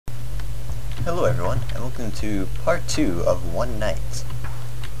Hello everyone, and welcome to part 2 of One Night.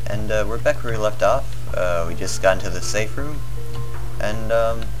 And we're back where we left off. We just got into the safe room. And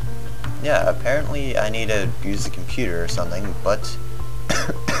yeah, apparently I need to use the computer or something, but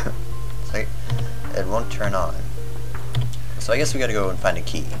sorry, it won't turn on. So I guess we gotta go and find a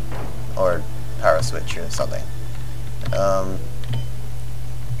key. Or power switch or something.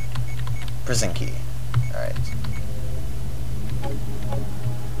 Prison key. Alright.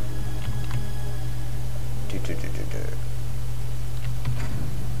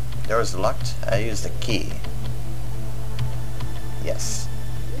 Door is locked. I use the key. Yes.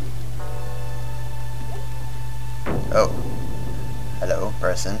 Oh. Hello,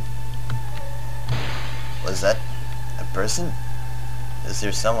 person. Was that a person? Is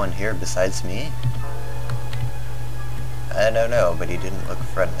there someone here besides me? I don't know, but he didn't look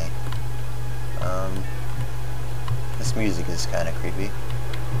friendly. This music is kind of creepy.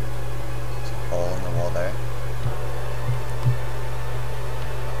 There's a hole in the wall there.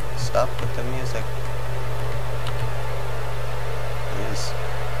 Stop with the music. Please.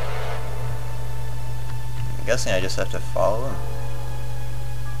 I'm guessing I just have to follow him.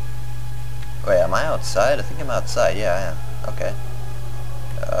 Wait, am I outside? I think I'm outside. Yeah, I am. Okay.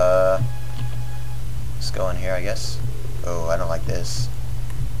 Let's go in here, I guess. Oh, I don't like this.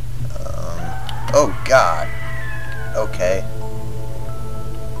 Oh God. Okay.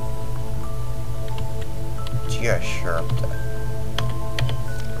 Yeah, sure.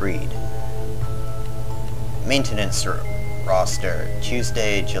 Read. Maintenance roster,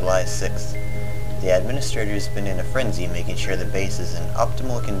 Tuesday, July 6th. The administrator's been in a frenzy making sure the base is in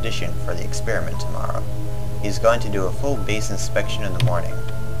optimal condition for the experiment tomorrow. He's going to do a full base inspection in the morning.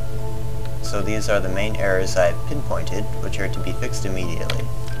 So these are the main errors I've pinpointed, which are to be fixed immediately.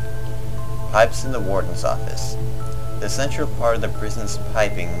 Pipes in the warden's office. The central part of the prison's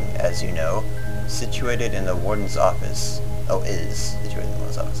piping, as you know, situated in the warden's office. Oh, is situated in the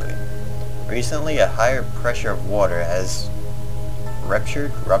warden's office, okay. Recently, a higher pressure of water has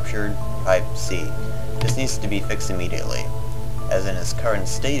ruptured pipe C. This needs to be fixed immediately, as in its current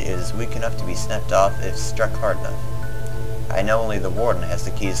state it is weak enough to be snapped off if struck hard enough. I know only the warden has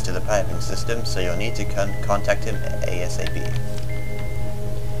the keys to the piping system, so you'll need to contact him ASAP.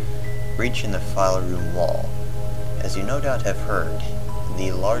 Breach in the file room wall. As you no doubt have heard,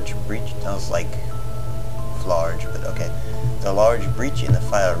 the large breach sounds like large, but okay. The large breach in the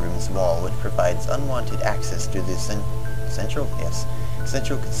file room's wall, which provides unwanted access to the central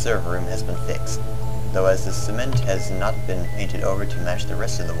conserver room, has been fixed. Though as the cement has not been painted over to match the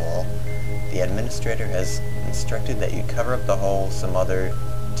rest of the wall, the administrator has instructed that you cover up the hole some other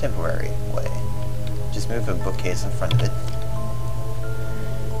temporary way. Just move a bookcase in front of it.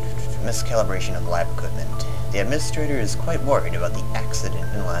 Miscalibration of lab equipment. The administrator is quite worried about the accident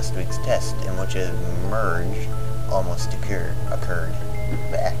in last week's test, in which a merge almost occurred.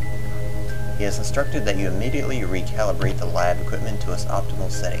 Blech. He has instructed that you immediately recalibrate the lab equipment to its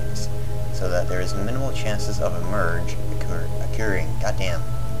optimal settings, so that there is minimal chances of a merge occurring. Goddamn.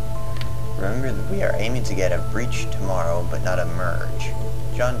 Remember that we are aiming to get a breach tomorrow, but not a merge.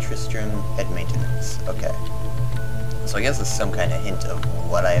 John Tristram, head maintenance. Okay. So I guess it's some kind of hint of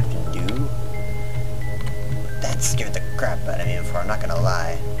what I have to do. That scared the crap out of me before, I'm not gonna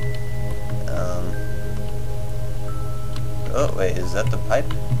lie. Oh wait, is that the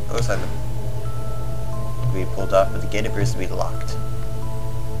pipe? It looks like we pulled off, but the gate appears to be locked.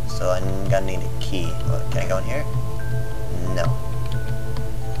 So I'm gonna need a key. What, can I go in here? No.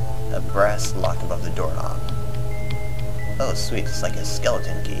 A brass lock above the doorknob. Oh sweet, it's like a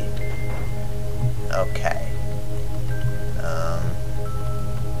skeleton key. Okay.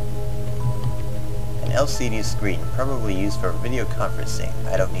 An LCD screen, probably used for video conferencing.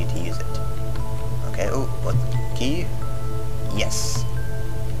 I don't need to use it. Okay, oh, what? Key? Yes.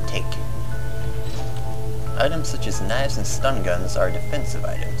 Take. Items such as knives and stun guns are defensive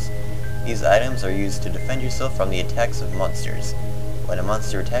items. These items are used to defend yourself from the attacks of monsters. When a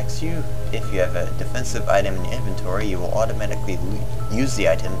monster attacks you, if you have a defensive item in your inventory, you will automatically use the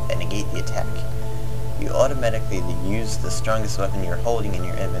item and negate the attack. You automatically use the strongest weapon you're holding in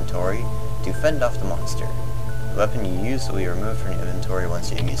your inventory to fend off the monster. The weapon you use will be removed from your inventory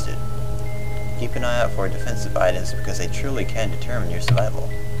once you've used it. Keep an eye out for defensive items because they truly can determine your survival.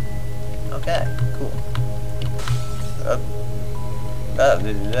 Okay, cool.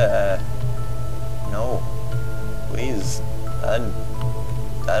 No. Please. I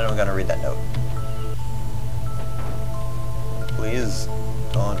don't gotta read that note. Please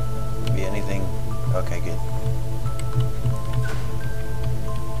don't be anything. Okay, good.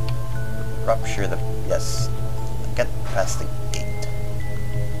 Rupture the... yes. Get past the gate.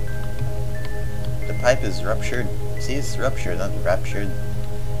 pipe is ruptured. See, it's ruptured, not raptured.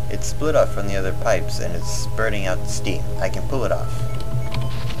 It's split off from the other pipes and it's spurting out steam. I can pull it off.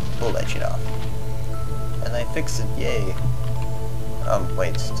 Pull that shit off. And I fix it, yay.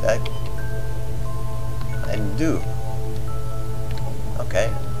 Wait, I do. Okay.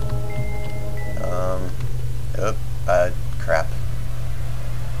 Crap.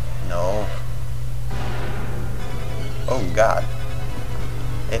 No. Oh god.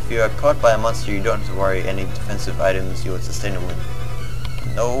 If you are caught by a monster, you don't have to worry any defensive items, you will sustain a wound.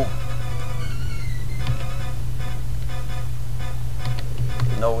 No.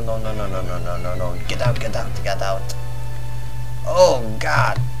 No, no, no, no, no, no, no, no, no. Get out, get out, get out. Oh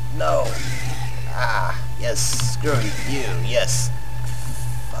god, no. Ah, yes, screw you, yes.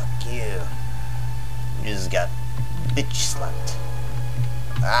 Fuck you. You just got bitch slapped.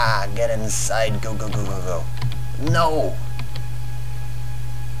 Ah, get inside, go, go, go, go, go. No!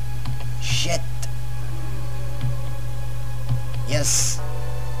 Shit! Yes!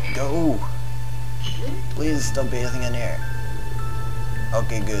 Go! Please don't be anything in here.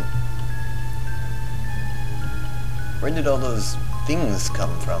 Okay, good. Where did all those things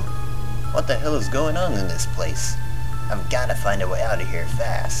come from? What the hell is going on in this place? I've gotta find a way out of here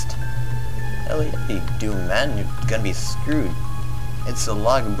fast. Hell yeah, you do, man. You're gonna be screwed. It's a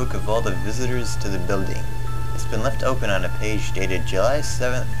logbook of all the visitors to the building. It's been left open on a page dated July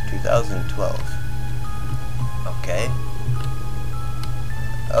 7th, 2012. Okay.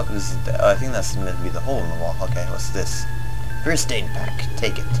 Oh, this is I think that's meant to be the hole in the wall. Okay, what's this? First aid pack.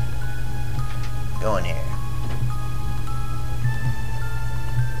 Take it. Go in here.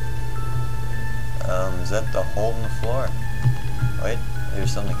 Is that the hole in the floor? Wait,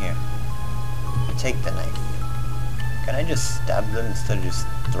 there's something here. Take the knife. Can I just stab them instead of just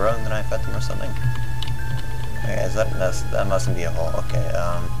throwing the knife at them or something? Okay, that mustn't be a hole. Okay,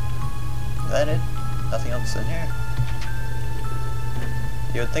 is that it? Nothing else in here?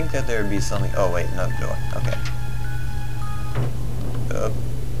 You would think that there would be something. Oh wait, no door. Okay.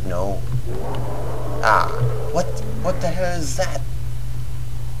 No. Ah, what the hell is that?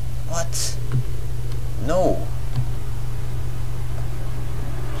 What? No.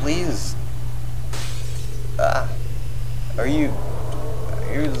 Please. Ah. You're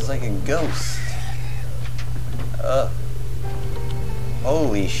just like a ghost.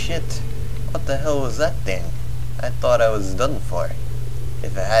 Holy shit. What the hell was that thing? I thought I was done for.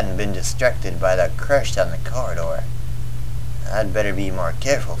 If I hadn't been distracted by that crash down the corridor. I'd better be more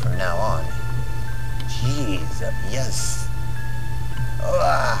careful from now on. Jeez, yes.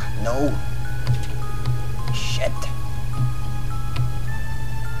 No. Shit.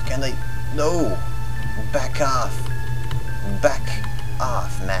 Can I? No. Back off. Back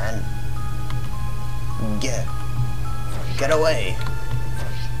off, man. Get away.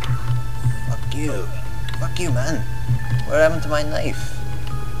 Fuck you. Fuck you, man. What happened to my knife?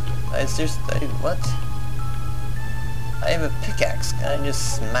 What? I have a pickaxe. Can I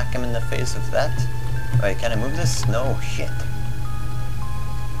just smack him in the face with that? Wait, can I move this? No, shit.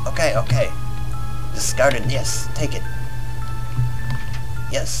 Okay, okay. Discarded, yes, take it.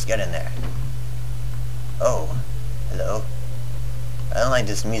 Yes, get in there. Oh, hello. I don't like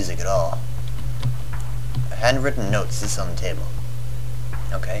this music at all. Handwritten notes, this on the table.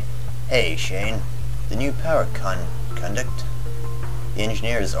 Okay. Hey, Shane. The new power conduct. The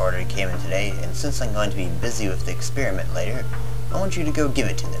engineer's order came in today, and since I'm going to be busy with the experiment later, I want you to go give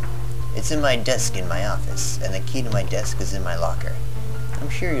it to them. It's in my desk in my office, and the key to my desk is in my locker. I'm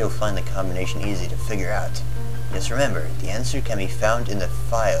sure you'll find the combination easy to figure out. Just remember, the answer can be found in the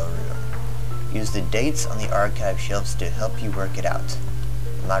file room. Use the dates on the archive shelves to help you work it out.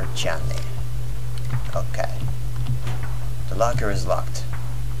 Marciani. Okay. The locker is locked.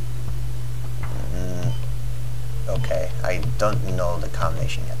 Okay, I don't know the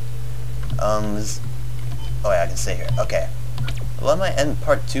combination yet. Oh yeah, I can stay here. Okay. Well, I might end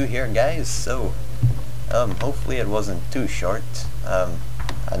part 2 here, guys, so, hopefully it wasn't too short. I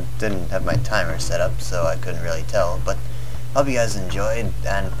didn't have my timer set up, so I couldn't really tell, but hope you guys enjoyed,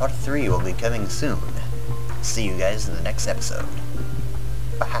 and part 3 will be coming soon. See you guys in the next episode.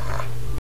 Bye.